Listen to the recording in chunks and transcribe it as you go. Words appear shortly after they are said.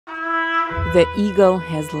The Eagle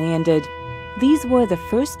has landed. These were the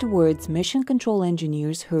first words mission control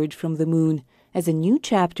engineers heard from the moon as a new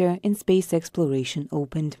chapter in space exploration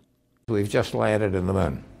opened. We've just landed in the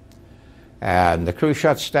moon, and the crew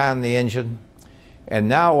shuts down the engine, and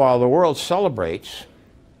now while the world celebrates,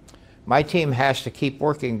 my team has to keep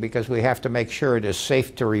working because we have to make sure it is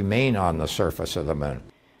safe to remain on the surface of the moon.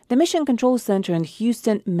 The Mission Control Center in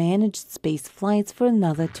Houston managed space flights for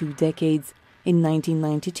another 2 decades. In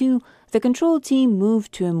 1992, the control team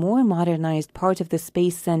moved to a more modernized part of the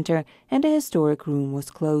Space Center, and a historic room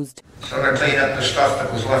was closed. So they cleaned up the stuff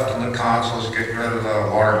that was left in the consoles, getting rid of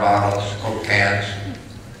the water bottles, Coke cans.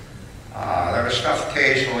 There was stuff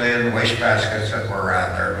occasionally in waste baskets that were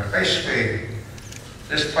around there, but basically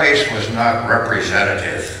this place was not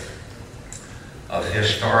representative of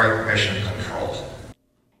historic mission control.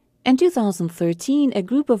 In 2013, a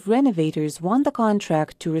group of renovators won the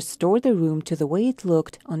contract to restore the room to the way it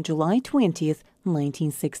looked on July 20,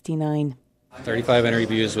 1969. 35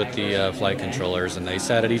 interviews with the flight controllers, and they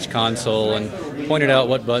sat at each console and pointed out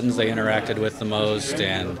what buttons they interacted with the most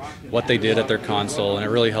and what they did at their console, and it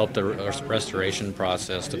really helped the restoration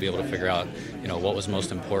process to be able to figure out, what was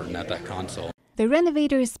most important at that console. The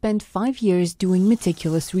renovators spent 5 years doing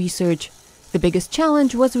meticulous research. The biggest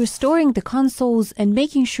challenge was restoring the consoles and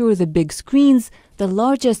making sure the big screens, the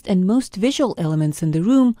largest and most visual elements in the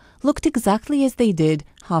room, looked exactly as they did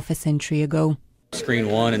half a century ago. Screen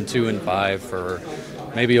 1 and 2 and 5 for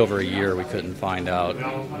maybe over a year we couldn't find out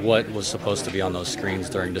what was supposed to be on those screens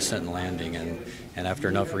during descent and landing, and after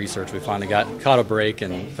enough research we finally caught a break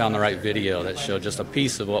and found the right video that showed just a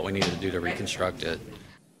piece of what we needed to do to reconstruct it.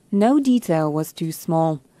 No detail was too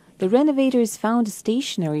small. The renovators found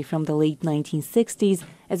stationery from the late 1960s,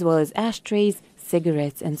 as well as ashtrays,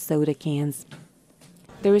 cigarettes, and soda cans.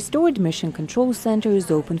 The restored Mission Control Center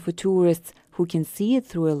is open for tourists who can see it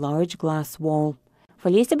through a large glass wall.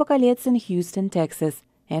 Felicia Bocalets in Houston, Texas,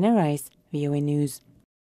 Anna Rice, VOA News.